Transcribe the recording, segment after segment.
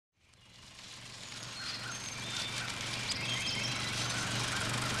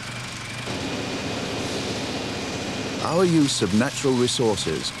Our use of natural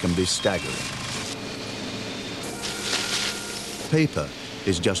resources can be staggering. Paper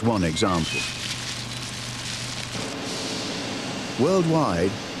is just one example.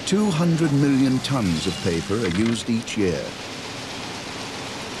 Worldwide, 200 million tons of paper are used each year.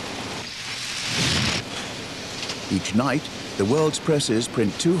 Each night, the world's presses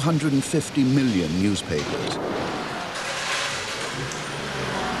print 250 million newspapers.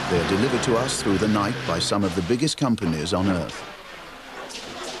 They are delivered to us through the night by some of the biggest companies on Earth.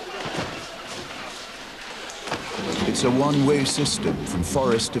 It's a one-way system from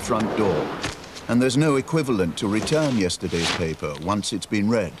forest to front door, and there's no equivalent to return yesterday's paper once it's been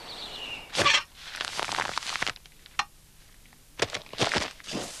read.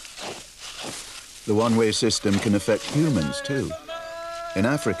 The one-way system can affect humans too. In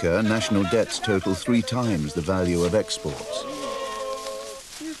Africa, national debts total 3 times the value of exports.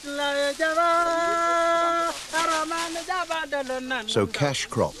 So cash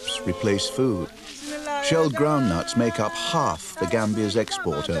crops replace food. Shelled groundnuts make up half the Gambia's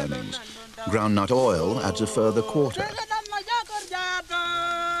export earnings. Groundnut oil adds a further quarter.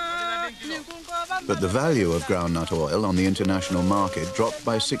 But the value of groundnut oil on the international market dropped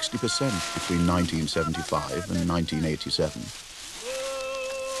by 60% between 1975 and 1987.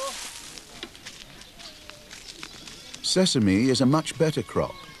 Sesame is a much better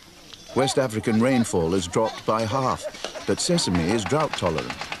crop. West African rainfall has dropped by half, but sesame is drought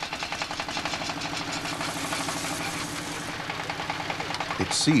tolerant.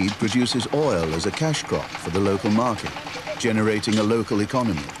 Its seed produces oil as a cash crop for the local market, generating a local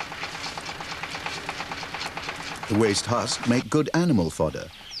economy. The waste husk make good animal fodder,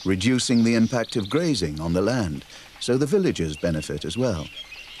 reducing the impact of grazing on the land, so the villagers benefit as well.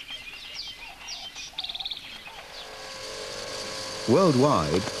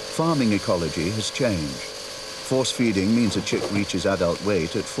 Worldwide, farming ecology has changed. Force feeding means a chick reaches adult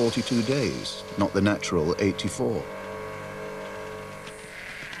weight at 42 days, not the natural 84.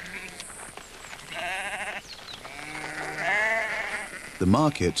 The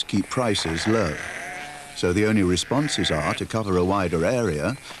markets keep prices low, so the only responses are to cover a wider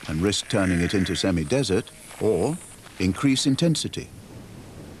area and risk turning it into semi-desert, or increase intensity.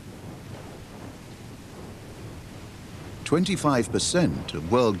 25%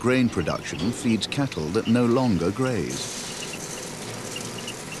 of world grain production feeds cattle that no longer graze.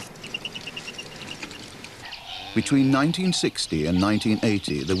 Between 1960 and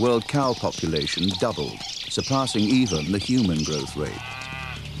 1980, the world cow population doubled, surpassing even the human growth rate.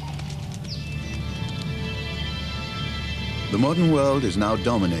 The modern world is now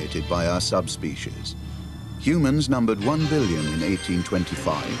dominated by our subspecies. Humans numbered 1 billion in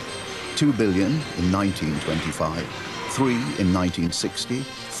 1825, 2 billion in 1925, 3 in 1960,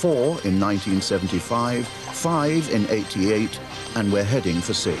 4 in 1975, 5 in 88, and we're heading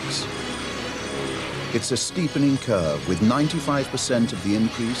for 6. It's a steepening curve with 95% of the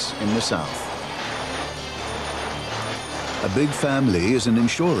increase in the south. A big family is an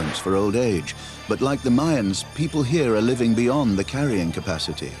insurance for old age, but like the Mayans, people here are living beyond the carrying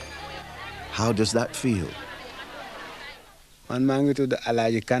capacity. How does that feel? Man mangi tuddu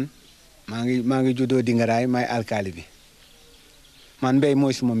Alaaji Kan, mangi juddoo Dingaraay, may alkaali bi. Man mbéy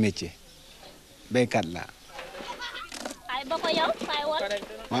mooy suma métier, béykat laa. Ay ba ko yow, kay wol.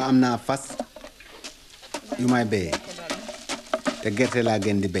 Ma am naa fas yu may béyee, te gerte laa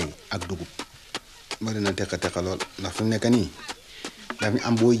gën di béy ak dugub. Bari na teqa lool ndax fi mu nekk nii dafa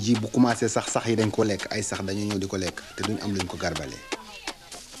am booy ji bu commencé sax yi dañ ko lekk ay sax dañu ñëw di ko lekk te duñ am luñ ko garbalee.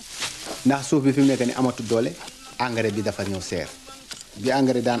 Ndax suuf bi fi mu nekk nii amatu doole engrais bi dafa ñëw seer. Bi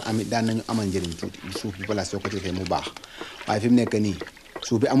engrais daan nañu amal njëriñ tuuti bi suuf bi place soo ko defee mu baax waaye fi mu nekk nii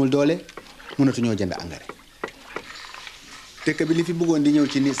suuf bi amul doole mënatuñoo jënd engrais. Dëkk bi li fi bëggoon di ñëw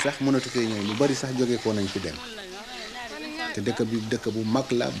ci nit sax mënatu fee ñëw ñu bari sax jóge ko nañ fi dem. te dëkk bi dëkk bu mag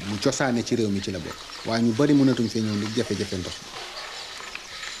la bu cosaane ci réew mi ci la bokk waaye ñu bari mënatuñ fee ñëw ni jafe-jafe ndox.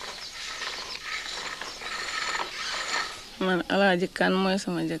 Man Alaaji Kan mooy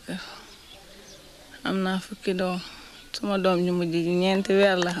sama jëkkër am naa fukki doom sama doom ju mujj ji 9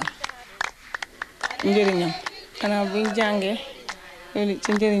 weer la xam njëriñam xanaa buñ jàngee loolu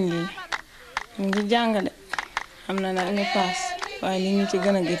ci njëriñ li ñu ngi jàng de am na nag ñu paas waaye li ñu ci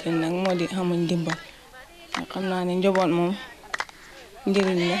gën a gëtal nag moo di xamuñ dimbal xam naa ne njaboot moom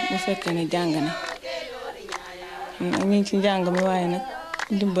njëriñ la bu fekkee ne jàng na ñu ngi ci njàng mi waaye nag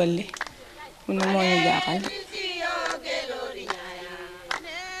dimbal li mu ne moo ñu jaaxal.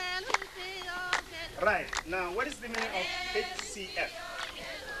 Right. Now, what is the meaning of HCF?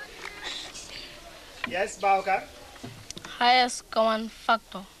 Yes, Baukar? Highest common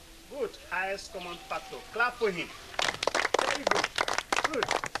factor. Good. Highest common factor. Clap for him.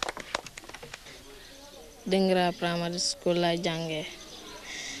 Dingra primary school la jàngee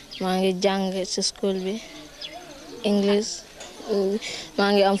maa ngi jàng ci school bi English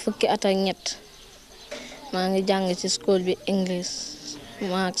maa ngi am fukki at ak ñett maa ngi jàng ci school bi English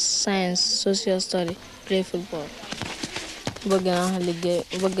maths science social study play football bëgg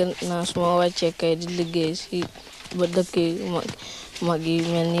naa suma wàccee kay di liggéey ci ba dëkk yu mag yi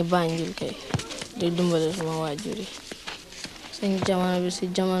mel ni Banjul kay di dimbale suma waajur yi suñu jamono bi ci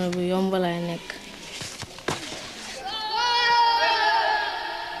jamono bu yomb lay nekk.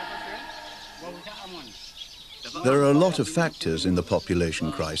 There are a lot of factors in the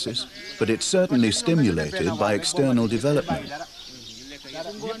population crisis, but it's certainly stimulated by external development.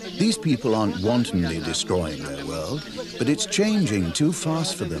 These people aren't wantonly destroying their world, but it's changing too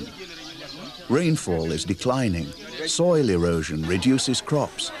fast for them. Rainfall is declining, soil erosion reduces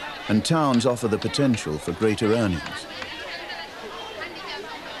crops, and towns offer the potential for greater earnings.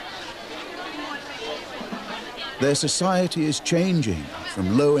 Their society is changing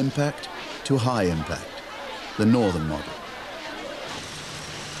from low impact to high impact, the northern model.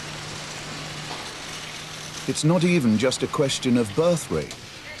 It's not even just a question of birth rate.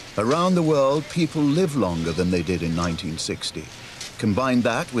 Around the world, people live longer than they did in 1960. Combine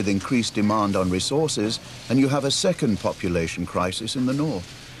that with increased demand on resources, and you have a second population crisis in the north.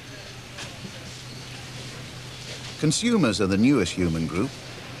 Consumers are the newest human group.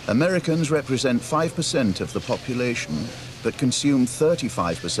 Americans represent 5% of the population, but consume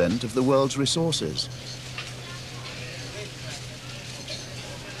 35% of the world's resources.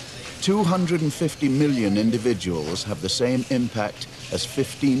 250 million individuals have the same impact as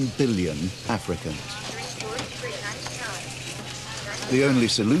 15 billion Africans. The only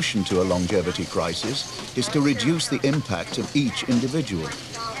solution to a longevity crisis is to reduce the impact of each individual.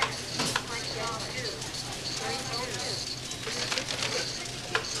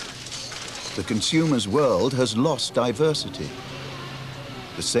 The consumer's world has lost diversity.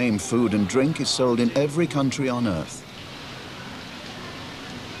 The same food and drink is sold in every country on Earth.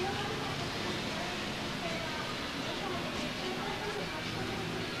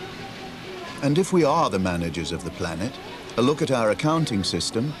 And if we are the managers of the planet, a look at our accounting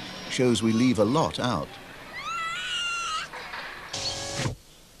system shows we leave a lot out.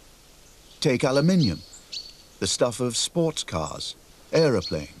 Take aluminium, the stuff of sports cars,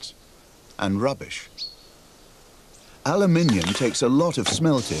 aeroplanes, and rubbish. Aluminium takes a lot of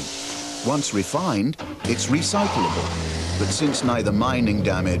smelting. Once refined, it's recyclable. But since neither mining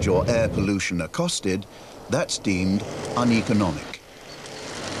damage or air pollution are costed, that's deemed uneconomic.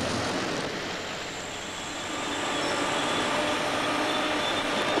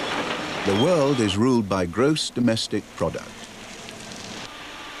 The world is ruled by gross domestic product.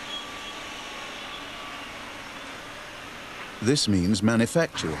 This means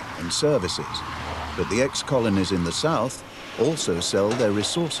manufacturing and services, but the ex-colonies in the south also sell their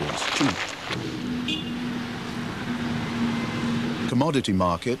resources cheap. Commodity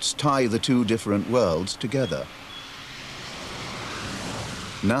markets tie the two different worlds together.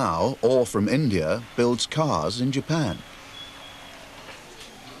 Now, ore from India builds cars in Japan.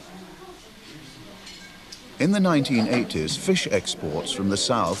 In the 1980s, fish exports from the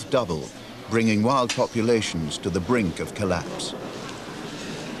south doubled, bringing wild populations to the brink of collapse.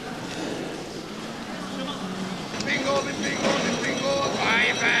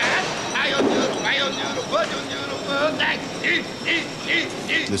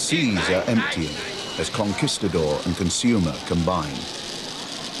 The seas are emptying as conquistador and consumer combine.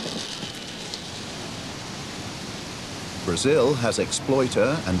 Brazil has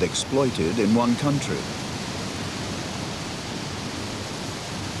exploiter and exploited in one country.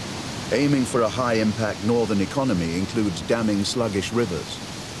 Aiming for a high-impact northern economy includes damming sluggish rivers.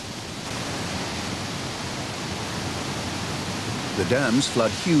 The dams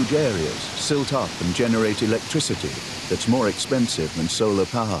flood huge areas, silt up and generate electricity that's more expensive than solar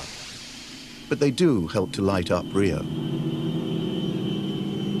power. But they do help to light up Rio.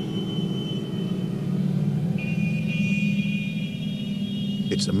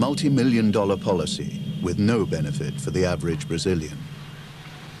 It's a multi-million-dollar policy with no benefit for the average Brazilian.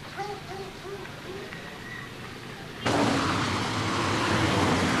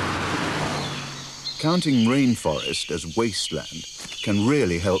 Counting rainforest as wasteland can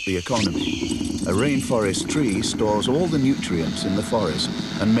really help the economy. A rainforest tree stores all the nutrients in the forest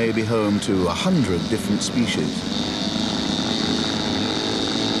and may be home to 100 different species.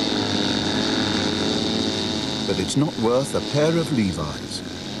 But it's not worth a pair of Levi's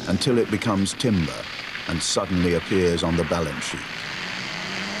until it becomes timber and suddenly appears on the balance sheet.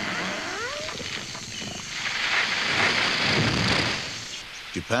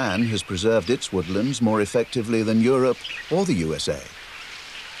 Japan has preserved its woodlands more effectively than Europe or the USA.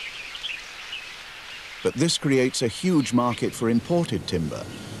 But this creates a huge market for imported timber,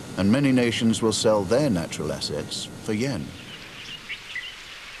 and many nations will sell their natural assets for yen.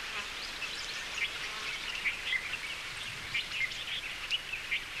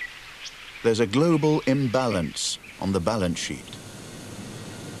 There's a global imbalance on the balance sheet.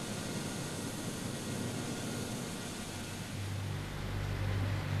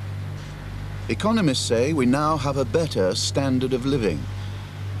 Economists say we now have a better standard of living.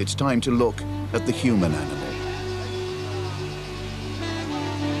 It's time to look at the human animal.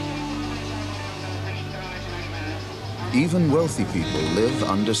 Even wealthy people live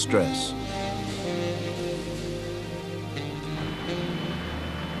under stress.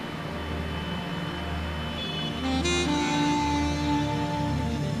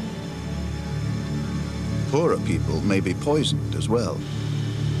 Poorer people may be poisoned as well.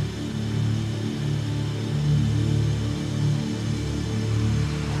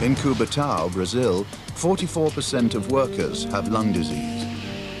 In Cubatão, Brazil, 44% of workers have lung disease.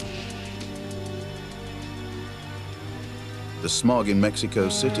 The smog in Mexico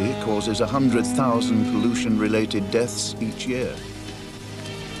City causes 100,000 pollution-related deaths each year.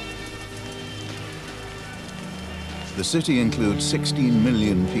 The city includes 16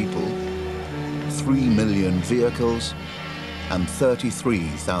 million people, 3 million vehicles, and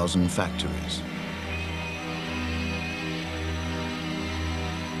 33,000 factories.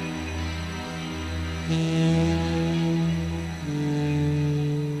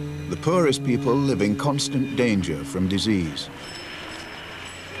 The poorest people live in constant danger from disease.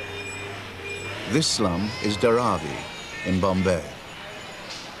 This slum is Dharavi in Bombay.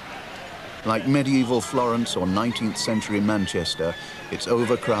 Like medieval Florence or 19th century Manchester, it's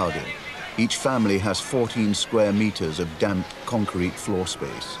overcrowded. Each family has 14 square meters of damp concrete floor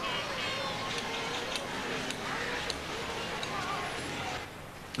space.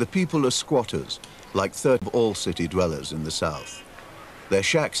 The people are squatters, like third of all city dwellers in the south. Their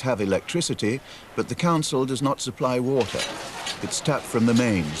shacks have electricity, but the council does not supply water. It's tapped from the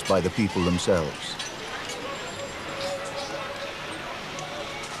mains by the people themselves.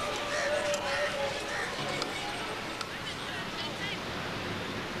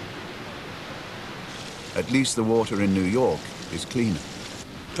 At least the water in New York is cleaner.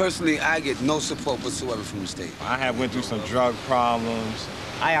 Personally, I get no support whatsoever from the state. I have went through some drug problems.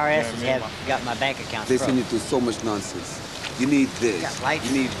 IRS has got my bank account. They send you through so much nonsense. You need this. Got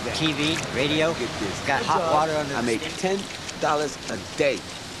lights, you need that. TV, radio. Get this. Got hot water under I the make $10 a day.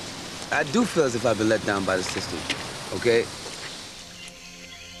 I do feel as if I've been let down by the system, okay?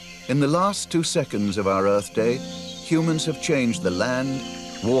 In the last 2 seconds of our Earth Day, humans have changed the land,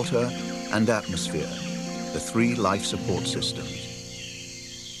 water, and atmosphere, the 3 life support systems.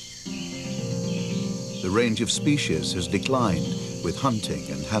 The range of species has declined with hunting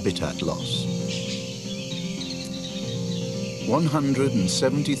and habitat loss.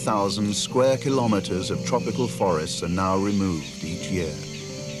 170,000 square kilometers of tropical forests are now removed each year,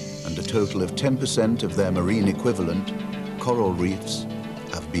 and a total of 10% of their marine equivalent, coral reefs,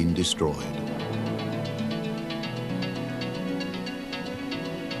 have been destroyed.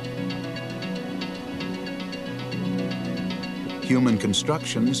 Human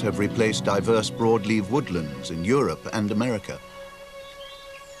constructions have replaced diverse broadleaf woodlands in Europe and America.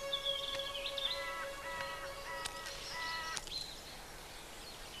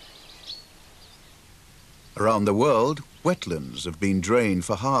 Around the world, wetlands have been drained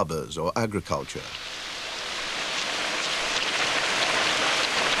for harbors or agriculture.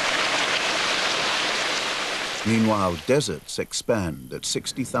 Meanwhile, deserts expand at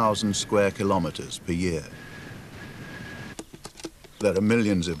 60,000 square kilometers per year. There are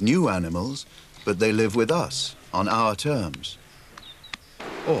millions of new animals, but they live with us on our terms,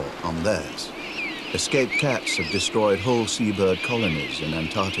 or on theirs. Escaped cats have destroyed whole seabird colonies in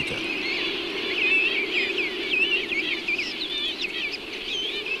Antarctica.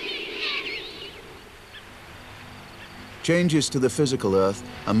 Changes to the physical Earth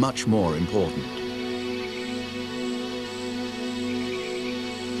are much more important.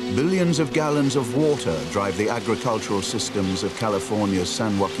 Billions of gallons of water drive the agricultural systems of California's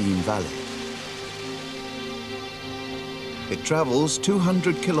San Joaquin Valley. It travels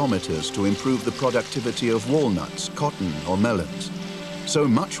 200 kilometers to improve the productivity of walnuts, cotton, or melons. So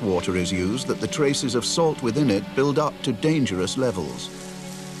much water is used that the traces of salt within it build up to dangerous levels.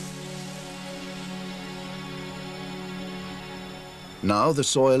 Now the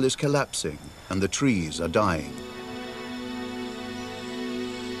soil is collapsing and the trees are dying.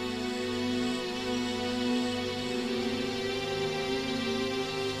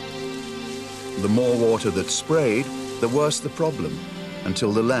 The more water that's sprayed, the worse the problem,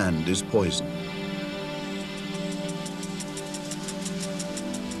 until the land is poisoned.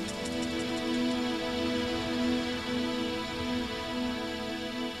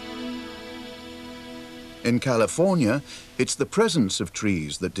 In California, it's the presence of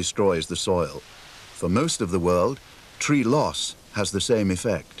trees that destroys the soil. For most of the world, tree loss has the same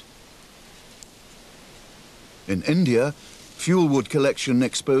effect. In India, fuel wood collection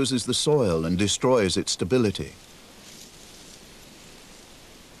exposes the soil and destroys its stability.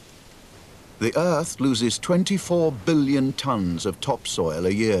 The Earth loses 24 billion tons of topsoil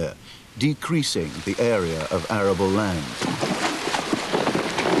a year, decreasing the area of arable land.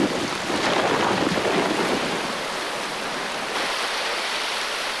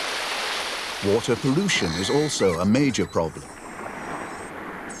 Water pollution is also a major problem.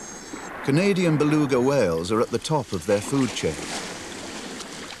 Canadian beluga whales are at the top of their food chain.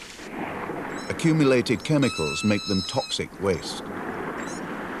 Accumulated chemicals make them toxic waste.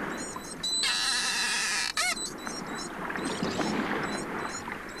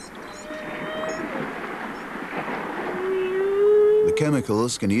 The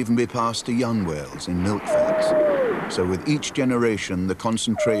chemicals can even be passed to young whales in milk fats. So with each generation, the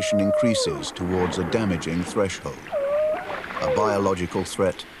concentration increases towards a damaging threshold, a biological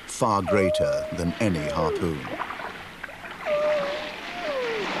threat far greater than any harpoon.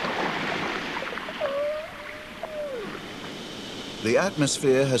 The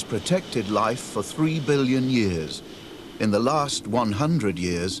atmosphere has protected life for 3 billion years. In the last 100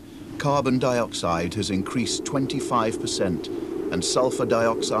 years, carbon dioxide has increased 25%, and sulfur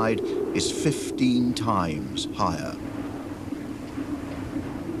dioxide is 15 times higher.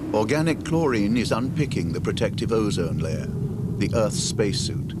 Organic chlorine is unpicking the protective ozone layer, the Earth's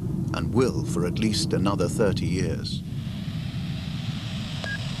spacesuit, and will for at least another 30 years.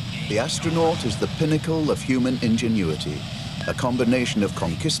 The astronaut is the pinnacle of human ingenuity, a combination of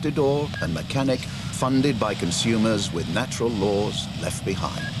conquistador and mechanic funded by consumers with natural laws left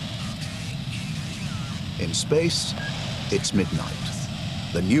behind. In space, it's midnight.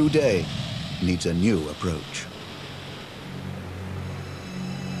 The new day needs a new approach.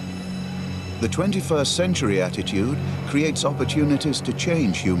 The 21st century attitude creates opportunities to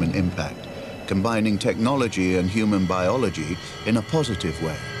change human impact, combining technology and human biology in a positive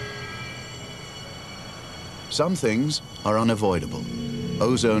way. Some things are unavoidable.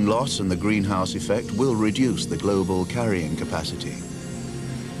 Ozone loss and the greenhouse effect will reduce the global carrying capacity.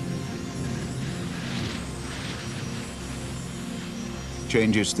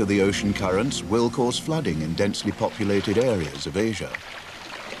 Changes to the ocean currents will cause flooding in densely populated areas of Asia.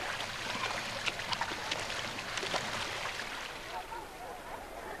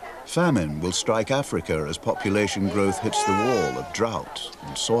 Famine will strike Africa as population growth hits the wall of drought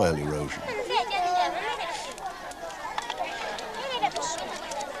and soil erosion.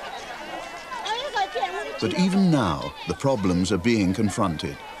 But even now, the problems are being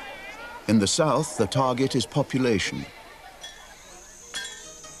confronted. In the south, the target is population.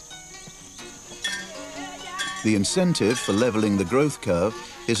 The incentive for leveling the growth curve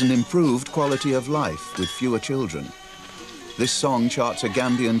is an improved quality of life with fewer children. This song charts a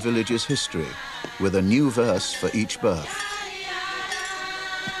Gambian village's history with a new verse for each birth.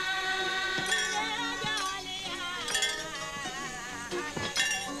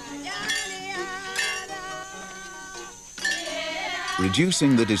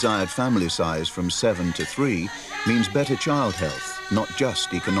 Reducing the desired family size from 7 to 3 means better child health, not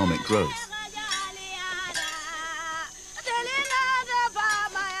just economic growth.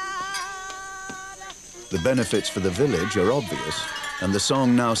 The benefits for the village are obvious, and the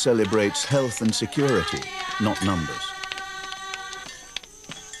song now celebrates health and security, not numbers.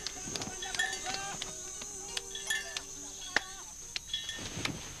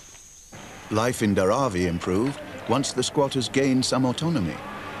 Life in Dharavi improved once the squatters gained some autonomy.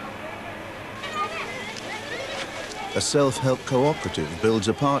 A self-help cooperative builds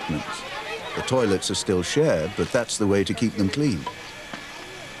apartments. The toilets are still shared, but that's the way to keep them clean.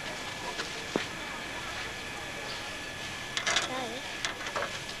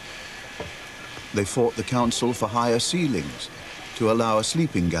 They fought the council for higher ceilings, to allow a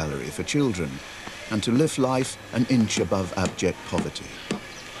sleeping gallery for children, and to lift life an inch above abject poverty.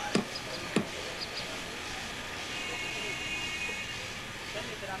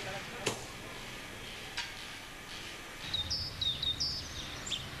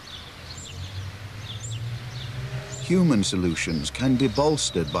 Human solutions can be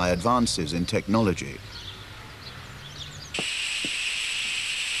bolstered by advances in technology.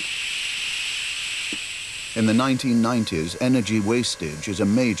 In the 1990s, energy wastage is a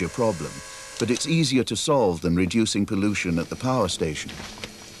major problem. but it's easier to solve than reducing pollution at the power station.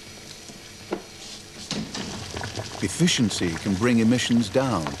 Efficiency can bring emissions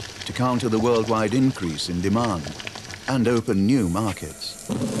down to counter the worldwide increase in demand and open new markets.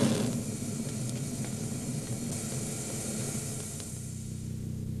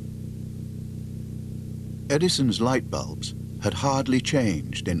 Edison's light bulbs had hardly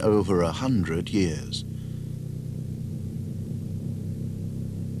changed in over 100 years.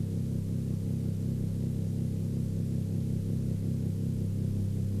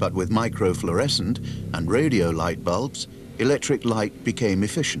 But with microfluorescent and radio light bulbs, electric light became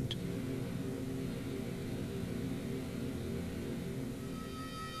efficient.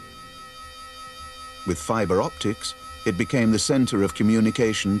 With fiber optics, it became the center of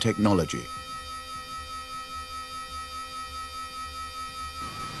communication technology.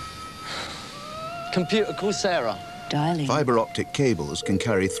 Computer call Sarah. Dialing. Fiber optic cables can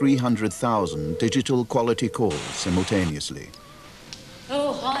carry 300,000 digital quality calls simultaneously.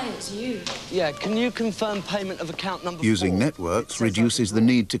 Oh, hi, it's you. Yeah, can you confirm payment of account number Using 4? networks reduces the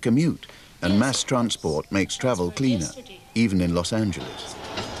need to commute, and mass transport makes travel cleaner, even in Los Angeles.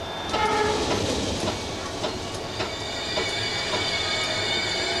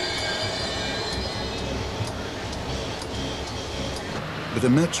 But a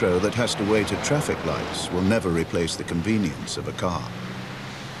metro that has to wait at traffic lights will never replace the convenience of a car.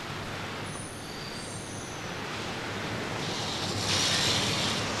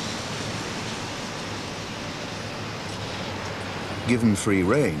 Given free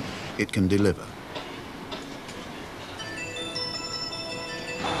rein, it can deliver.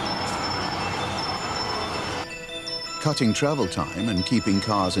 Cutting travel time and keeping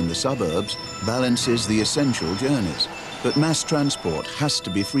cars in the suburbs balances the essential journeys, but mass transport has to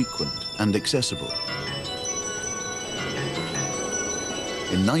be frequent and accessible.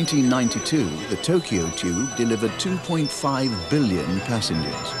 In 1992, the Tokyo Tube delivered 2.5 billion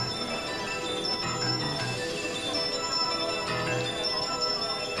passengers.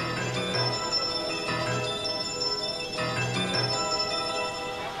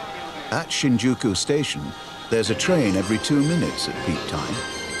 At Shinjuku Station, there's a train every 2 minutes at peak time.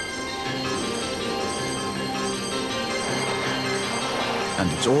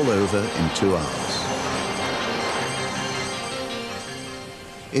 And it's all over in 2 hours.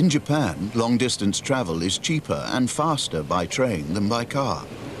 In Japan, long-distance travel is cheaper and faster by train than by car.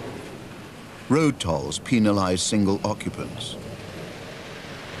 Road tolls penalize single occupants.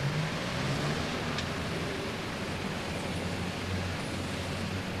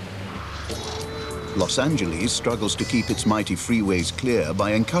 Los Angeles struggles to keep its mighty freeways clear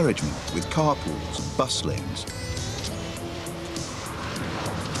by encouragement with carpools and bus lanes.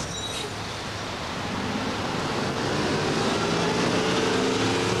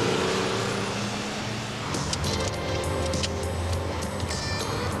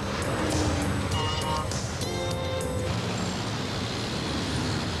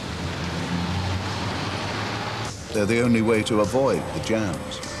 They're the only way to avoid the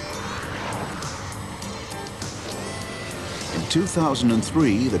jams. In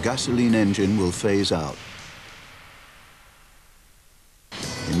 2003, the gasoline engine will phase out.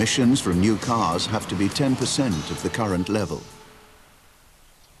 Emissions from new cars have to be 10% of the current level.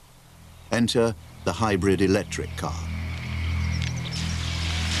 Enter the hybrid electric car.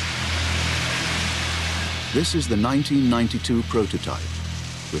 This is the 1992 prototype.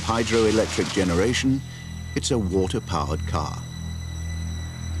 With hydroelectric generation, it's a water-powered car.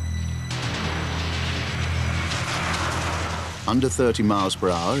 Under 30 miles per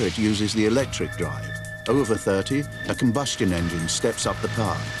hour, it uses the electric drive. Over 30, a combustion engine steps up the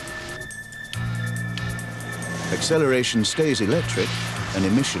power. Acceleration stays electric, and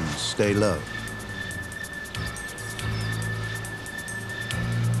emissions stay low.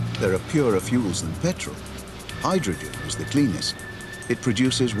 There are purer fuels than petrol. Hydrogen is the cleanest. It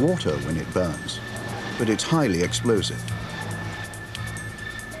produces water when it burns, but it's highly explosive.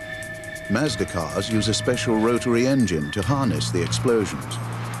 Mazda cars use a special rotary engine to harness the explosions.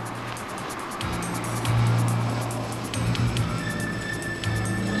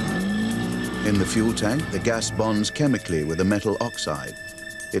 In the fuel tank, the gas bonds chemically with a metal oxide.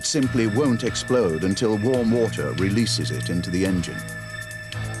 It simply won't explode until warm water releases it into the engine.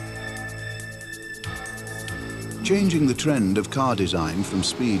 Changing the trend of car design from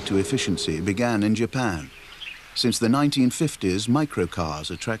speed to efficiency began in Japan. Since the 1950s,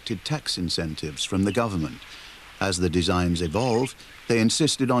 microcars attracted tax incentives from the government. As the designs evolved, they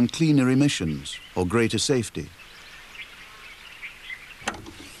insisted on cleaner emissions or greater safety.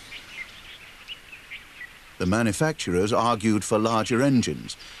 The manufacturers argued for larger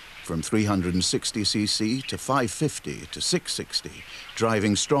engines, from 360 cc to 550 to 660,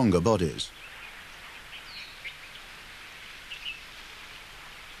 driving stronger bodies.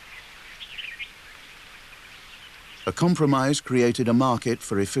 A compromise created a market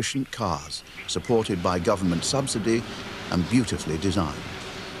for efficient cars, supported by government subsidy and beautifully designed.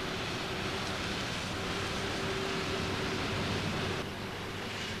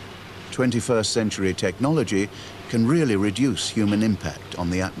 '21st century technology can really reduce human impact on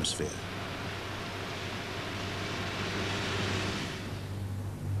the atmosphere.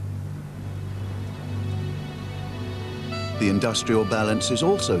 The industrial balance is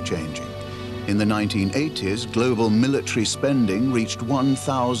also changing. In the 1980s, global military spending reached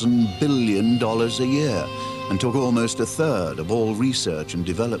 $1,000 billion a year and took almost a third of all research and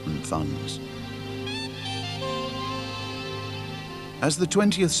development funds. As the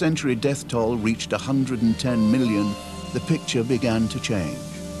 20th century death toll reached 110 million, the picture began to change.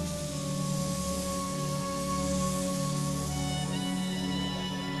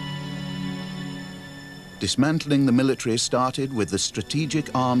 Dismantling the military started with the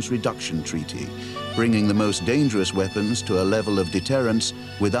Strategic Arms Reduction Treaty, bringing the most dangerous weapons to a level of deterrence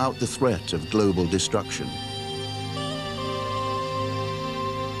without the threat of global destruction.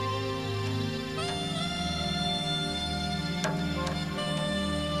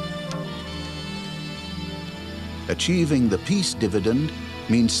 Achieving the peace dividend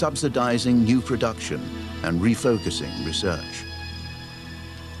means subsidizing new production and refocusing research.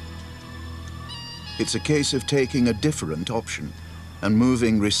 It's a case of taking a different option and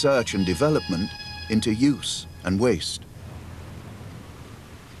moving research and development into use and waste.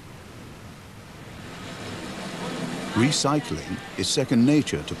 Recycling is second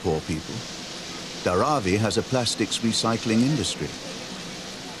nature to poor people. Dharavi has a plastics recycling industry.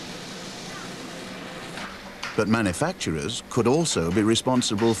 But manufacturers could also be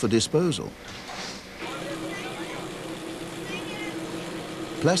responsible for disposal.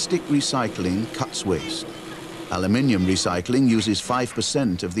 Plastic recycling cuts waste. Aluminium recycling uses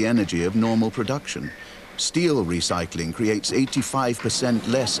 5% of the energy of normal production. Steel recycling creates 85%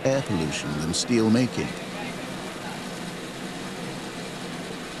 less air pollution than steel making.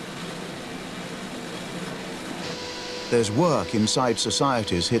 There's work inside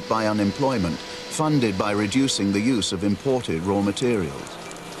societies hit by unemployment, funded by reducing the use of imported raw materials.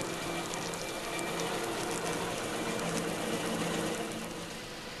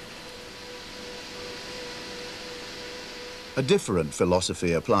 A different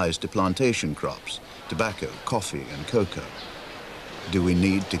philosophy applies to plantation crops, tobacco, coffee, and cocoa. Do we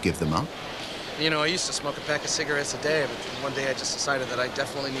need to give them up? You know, I used to smoke a pack of cigarettes a day, but one day I just decided that I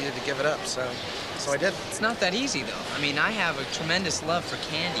definitely needed to give it up, so I did. It's not that easy, though. I mean, I have a tremendous love for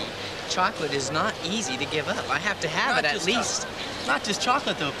candy. Chocolate is not easy to give up. I have to have it at least. Not just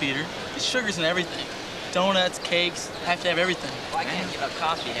chocolate, though, Peter. It's sugars and everything. Donuts, cakes, I have to have everything. Well, I can't give up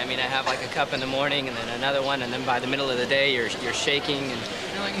coffee. I mean, I have like a cup in the morning and then another one, and then by the middle of the day, you're shaking. And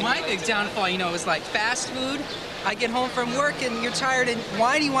you know, like my big downfall, you know, is like fast food. I get home from work and you're tired, and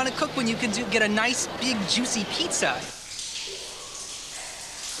why do you want to cook when you can get a nice, big, juicy pizza?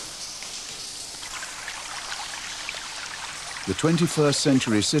 The 21st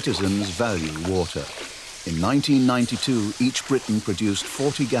century citizens value water. In 1992, each Briton produced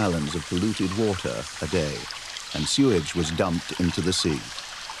 40 gallons of polluted water a day, and sewage was dumped into the sea.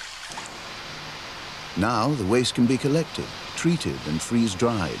 Now, the waste can be collected, treated, and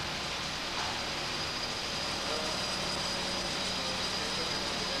freeze-dried.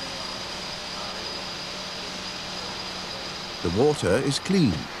 The water is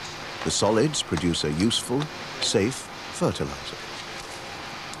clean. The solids produce a useful, safe fertilizer.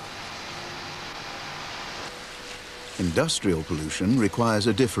 Industrial pollution requires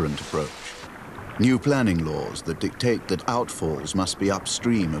a different approach. New planning laws that dictate that outfalls must be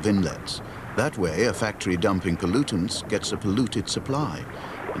upstream of inlets. That way, a factory dumping pollutants gets a polluted supply,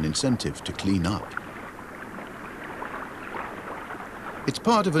 an incentive to clean up. It's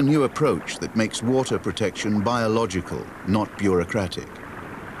part of a new approach that makes water protection biological, not bureaucratic.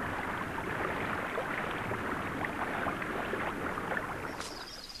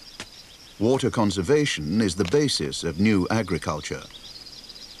 Water conservation is the basis of new agriculture.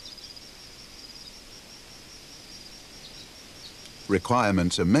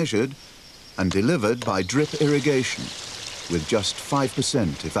 Requirements are measured and delivered by drip irrigation, with just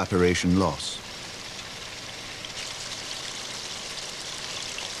 5% evaporation loss.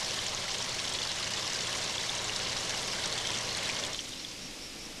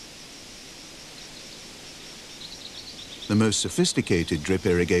 The most sophisticated drip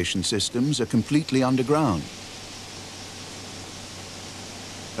irrigation systems are completely underground.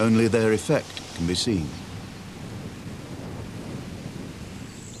 Only their effect can be seen.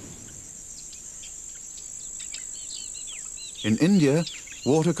 In India,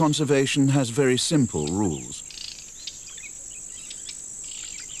 water conservation has very simple rules.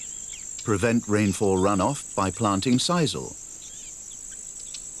 Prevent rainfall runoff by planting sisal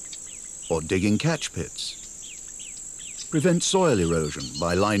or digging catch pits. Prevent soil erosion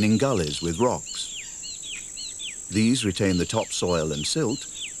by lining gullies with rocks. These retain the topsoil and silt,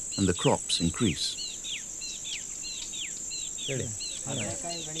 and the crops increase.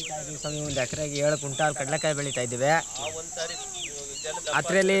 ಒಂದು ಎಕರೆಗೆ 7 quintal ಕಡಲೆಕಾಯಿ ಬೆಳೀತಾ ಇದ್ದೀವಿ.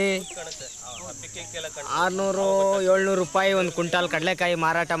 ಅದರಲ್ಲಿ 600-700 ರೂಪಾಯಿ ಒಂದು quintal ಕಡಲೆಕಾಯಿ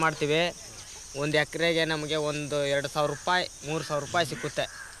ಮಾರಾಟ ಮಾಡ್ತೀವಿ. ಒಂದು ಎಕರೆಗೆ ನಮಗೆ ಒಂದು 2,000 ರೂಪಾಯಿ 3,000 ರೂಪಾಯಿ ಸಿಕ್ಕುತ್ತೆ.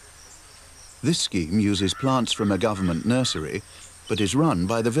 This scheme uses plants from a government nursery, but is run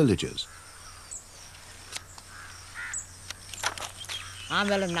by the villagers.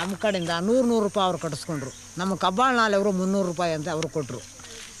 ಆಮೇಲೆ ನಮ್ಮ ಕಡೆಯಿಂದ 100 ರೂಪಾಯಿ ಅವ್ರು ಕಟ್ಟಿಸ್ಕೊಂಡ್ರು. ನಮ್ಮ ಕಬ್ಬಾಳ ನಾಲೆ ಅವರು 300 ರೂಪಾಯಿ ಅಂತ ಅವರು ಕೊಟ್ಟರು.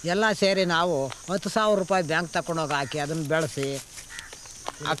 ಎಲ್ಲ ಸೇರಿ ನಾವು 10,000 ರೂಪಾಯಿ ಬ್ಯಾಂಕ್ ತಗೊಂಡೋಗಿ ಹಾಕಿ ಅದನ್ನು ಬೆಳೆಸಿ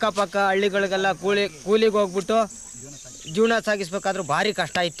ಅಕ್ಕಪಕ್ಕ ಹಳ್ಳಿಗಳಿಗೆಲ್ಲ ಕೂಲಿಗೆ ಹೋಗ್ಬಿಟ್ಟು ಜೀವನ ಸಾಗಿಸ್ಬೇಕಾದ್ರೂ ಭಾರಿ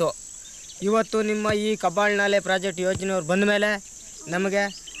ಕಷ್ಟ ಇತ್ತು. ಇವತ್ತು ನಿಮ್ಮ ಈ ಕಬ್ಬಾಳ ನಾಲೆ ಪ್ರಾಜೆಕ್ಟ್ ಯೋಜನೆಯವ್ರು ಬಂದ ಮೇಲೆ ನಮಗೆ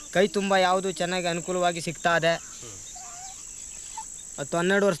ಕೈ ತುಂಬ ಯಾವುದು ಚೆನ್ನಾಗಿ ಅನುಕೂಲವಾಗಿ ಸಿಗ್ತಾ ಇದೆ.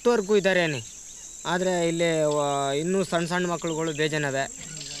 10-12 ವರ್ಷದವರೆಗೂ ಇದ್ದಾರೇನೆ. ಆದರೆ ಇಲ್ಲಿ ಇನ್ನೂ ಸಣ್ಣ ಮಕ್ಕಳುಗಳು ಬೇಜಾನವೆ.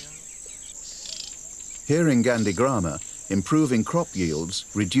 Here in Gandhigrama, improving crop yields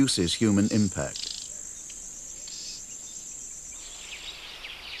reduces human impact.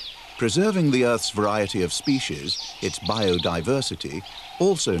 Preserving the Earth's variety of species, its biodiversity,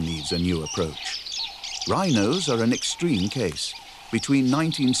 also needs a new approach. Rhinos are an extreme case. Between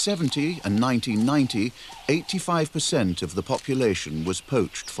 1970 and 1990, 85% of the population was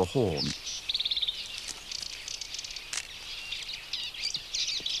poached for horn.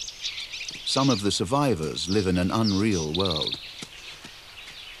 Some of the survivors live in an unreal world.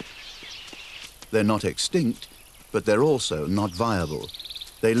 They're not extinct, but they're also not viable.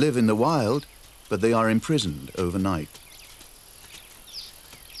 They live in the wild, but they are imprisoned overnight.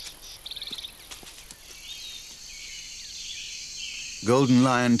 Golden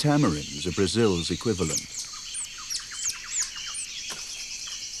lion tamarins are Brazil's equivalent.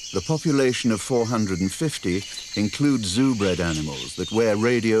 The population of 450 includes zoo-bred animals that wear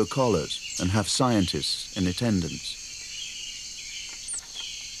radio collars and have scientists in attendance.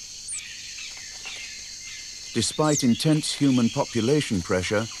 Despite intense human population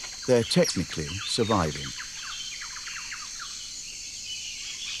pressure, they're technically surviving.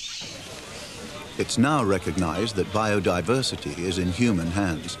 It's now recognized that biodiversity is in human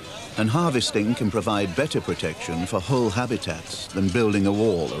hands, and harvesting can provide better protection for whole habitats than building a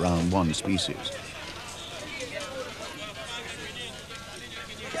wall around one species.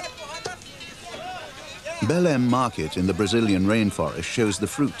 Belém market in the Brazilian rainforest shows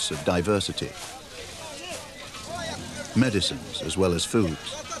the fruits of diversity. Medicines as well as foods.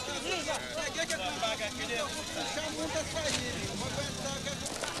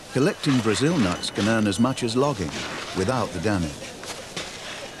 Collecting Brazil nuts can earn as much as logging without the damage.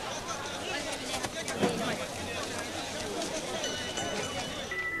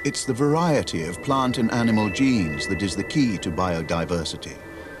 It's the variety of plant and animal genes that is the key to biodiversity.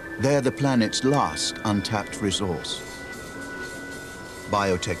 They're the planet's last untapped resource.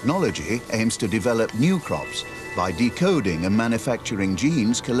 Biotechnology aims to develop new crops by decoding and manufacturing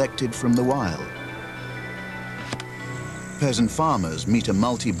genes collected from the wild. Peasant farmers meet a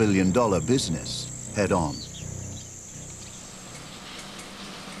multi-billion-dollar business head-on.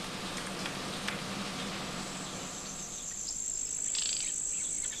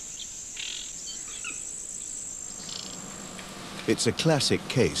 It's a classic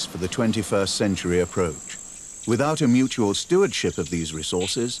case for the 21st century approach. Without a mutual stewardship of these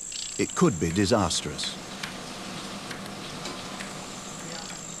resources, it could be disastrous.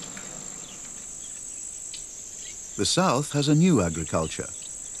 The South has a new agriculture.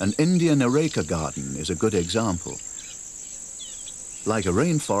 An Indian areca garden is a good example. Like a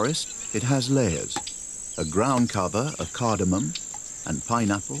rainforest, it has layers. A ground cover of cardamom and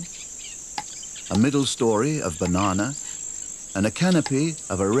pineapple, a middle story of banana, and a canopy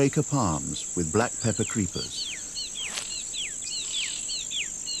of areca palms with black pepper creepers.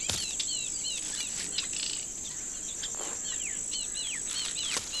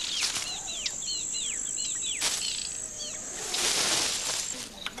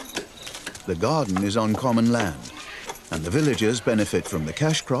 The garden is on common land, and the villagers benefit from the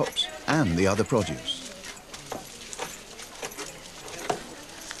cash crops and the other produce.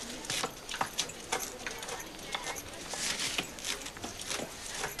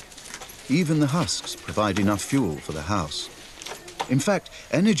 Even the husks provide enough fuel for the house. In fact,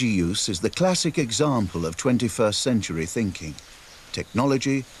 energy use is the classic example of 21st century thinking.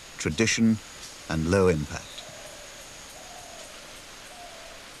 Technology, tradition, and low impact.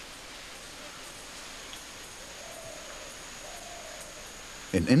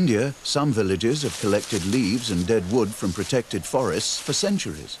 In India, some villages have collected leaves and dead wood from protected forests for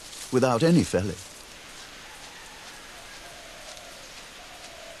centuries, without any felling.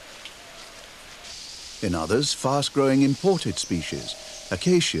 In others, fast-growing imported species,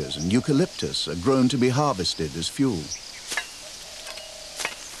 acacias and eucalyptus, are grown to be harvested as fuel.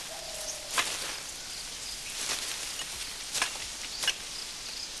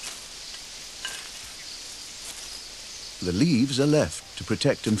 The leaves are left to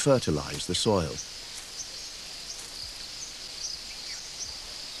protect and fertilize the soil.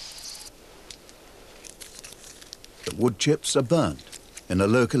 The wood chips are burnt in a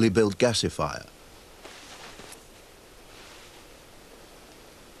locally built gasifier.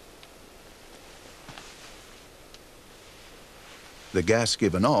 The gas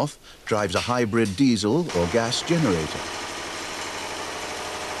given off drives a hybrid diesel or gas generator.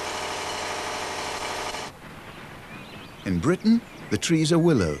 In Britain, the trees are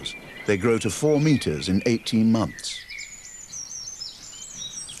willows. They grow to 4 meters in 18 months.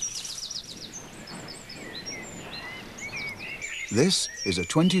 This is a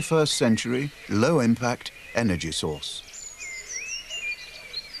 21st century, low-impact energy source.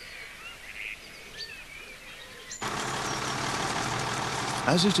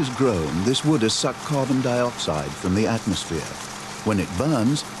 As it has grown, this wood has sucked carbon dioxide from the atmosphere. When it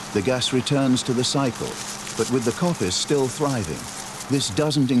burns, the gas returns to the cycle, but with the coppice still thriving, this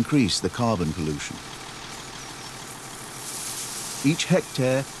doesn't increase the carbon pollution. Each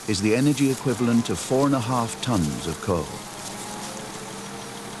hectare is the energy equivalent of 4.5 tons of coal.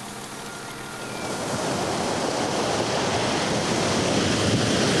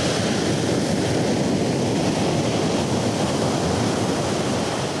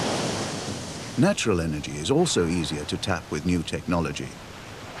 Natural energy is also easier to tap with new technology.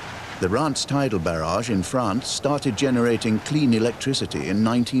 The Reims tidal barrage in France started generating clean electricity in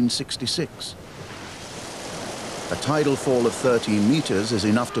 1966. A tidal fall of 13 meters is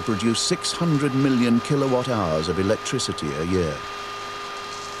enough to produce 600 million kilowatt hours of electricity a year.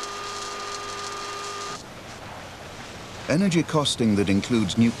 Energy costing that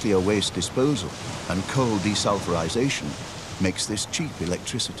includes nuclear waste disposal and coal desulfurization makes this cheap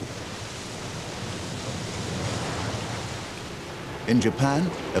electricity. In Japan,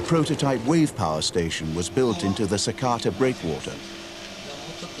 a prototype wave power station was built into the Sakata breakwater.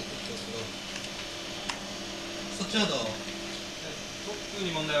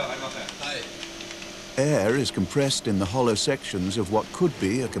 Air is compressed in the hollow sections of what could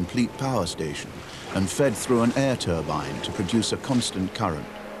be a complete power station and fed through an air turbine to produce a constant current.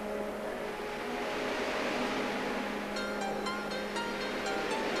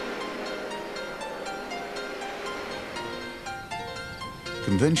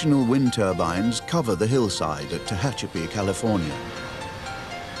 Conventional wind turbines cover the hillside at Tehachapi, California.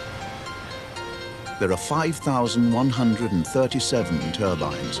 There are 5,137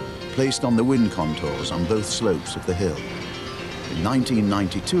 turbines placed on the wind contours on both slopes of the hill. In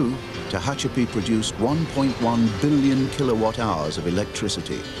 1992, Tehachapi produced 1.1 billion kilowatt hours of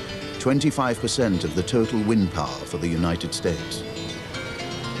electricity, 25% of the total wind power for the United States.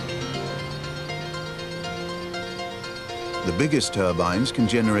 The biggest turbines can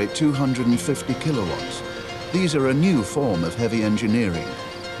generate 250 kilowatts. These are a new form of heavy engineering,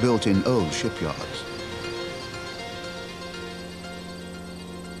 built in old shipyards.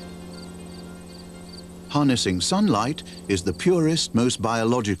 Harnessing sunlight is the purest, most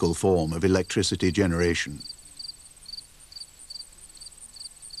biological form of electricity generation.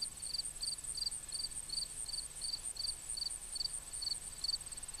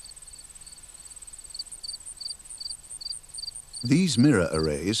 These mirror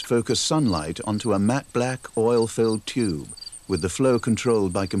arrays focus sunlight onto a matte black oil-filled tube with the flow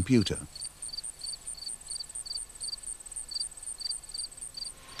controlled by computer.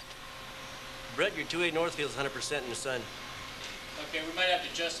 Brett, your 2A north field's 100% in the sun. Okay, we might have to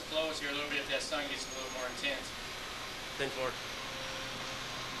adjust the flows here a little bit if that sun gets a little more intense. 10-4.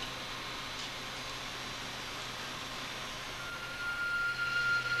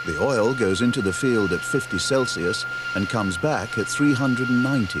 The oil goes into the field at 50 Celsius and comes back at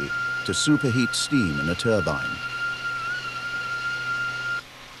 390 to superheat steam in a turbine.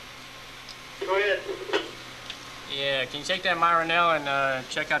 Go ahead. Yeah, can you take that Myronell and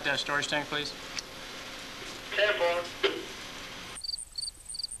check out that storage tank, please? 10-4.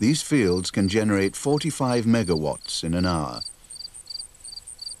 These fields can generate 45 megawatts in an hour.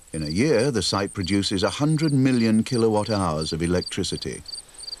 In a year, the site produces 100 million kilowatt hours of electricity.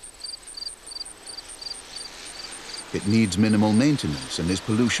 It needs minimal maintenance and is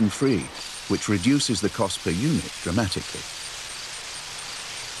pollution-free, which reduces the cost per unit dramatically.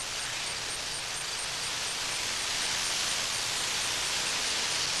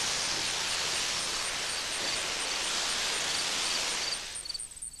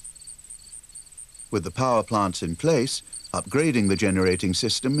 With the power plants in place, upgrading the generating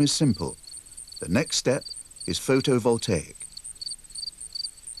system is simple. The next step is photovoltaic.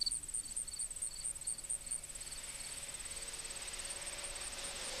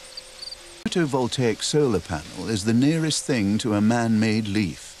 Photovoltaic solar panel is the nearest thing to a man-made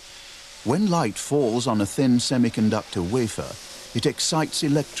leaf. When light falls on a thin semiconductor wafer, it excites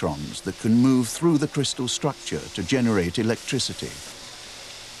electrons that can move through the crystal structure to generate electricity.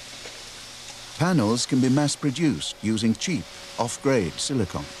 Panels can be mass-produced using cheap, off-grade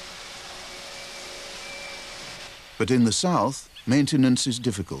silicon. But in the south, maintenance is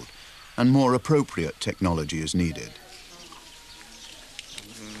difficult, and more appropriate technology is needed.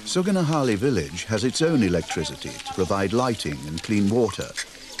 Suganahali village has its own electricity to provide lighting and clean water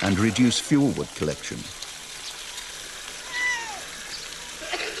and reduce fuel wood collection.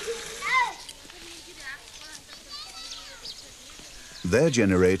 Their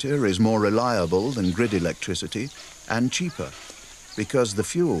generator is more reliable than grid electricity and cheaper because the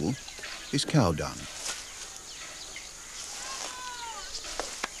fuel is cow dung.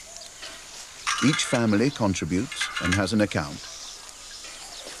 Each family contributes and has an account.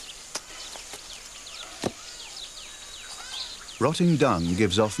 Rotting dung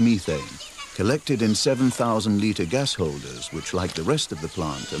gives off methane, collected in 7,000-litre gas holders, which, like the rest of the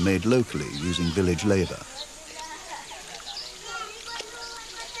plant, are made locally using village labour.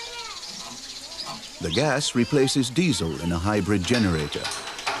 The gas replaces diesel in a hybrid generator.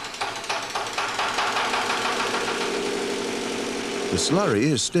 The slurry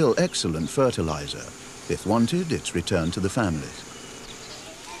is still excellent fertiliser. If wanted, it's returned to the families.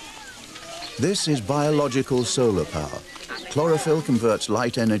 This is biological solar power. Chlorophyll converts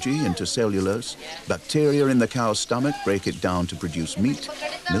light energy into cellulose. Bacteria in the cow's stomach break it down to produce meat,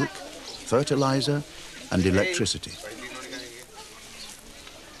 milk, fertilizer, and electricity.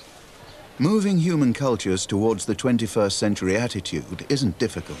 Moving human cultures towards the 21st century attitude isn't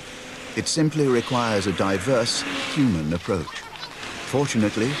difficult. It simply requires a diverse human approach.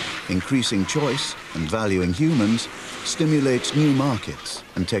 Fortunately, increasing choice and valuing humans stimulates new markets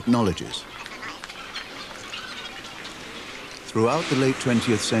and technologies. Throughout the late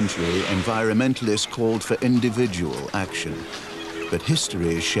 20th century, environmentalists called for individual action. But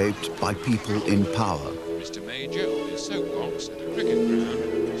history is shaped by people in power. Mr. Major on his soapbox at a cricket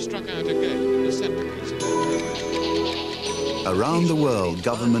ground struck out again in the centrepiece. Around the world,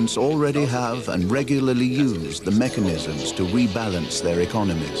 governments already have and regularly use the mechanisms to rebalance their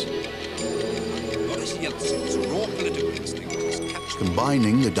economies. Boris Yeltsin's raw political instinct has captured.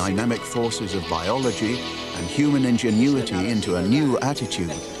 Combining the dynamic forces of biology and human ingenuity into a new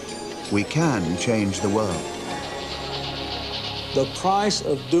attitude, we can change the world. The price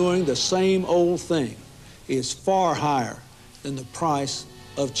of doing the same old thing is far higher than the price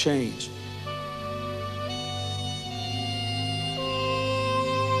of change.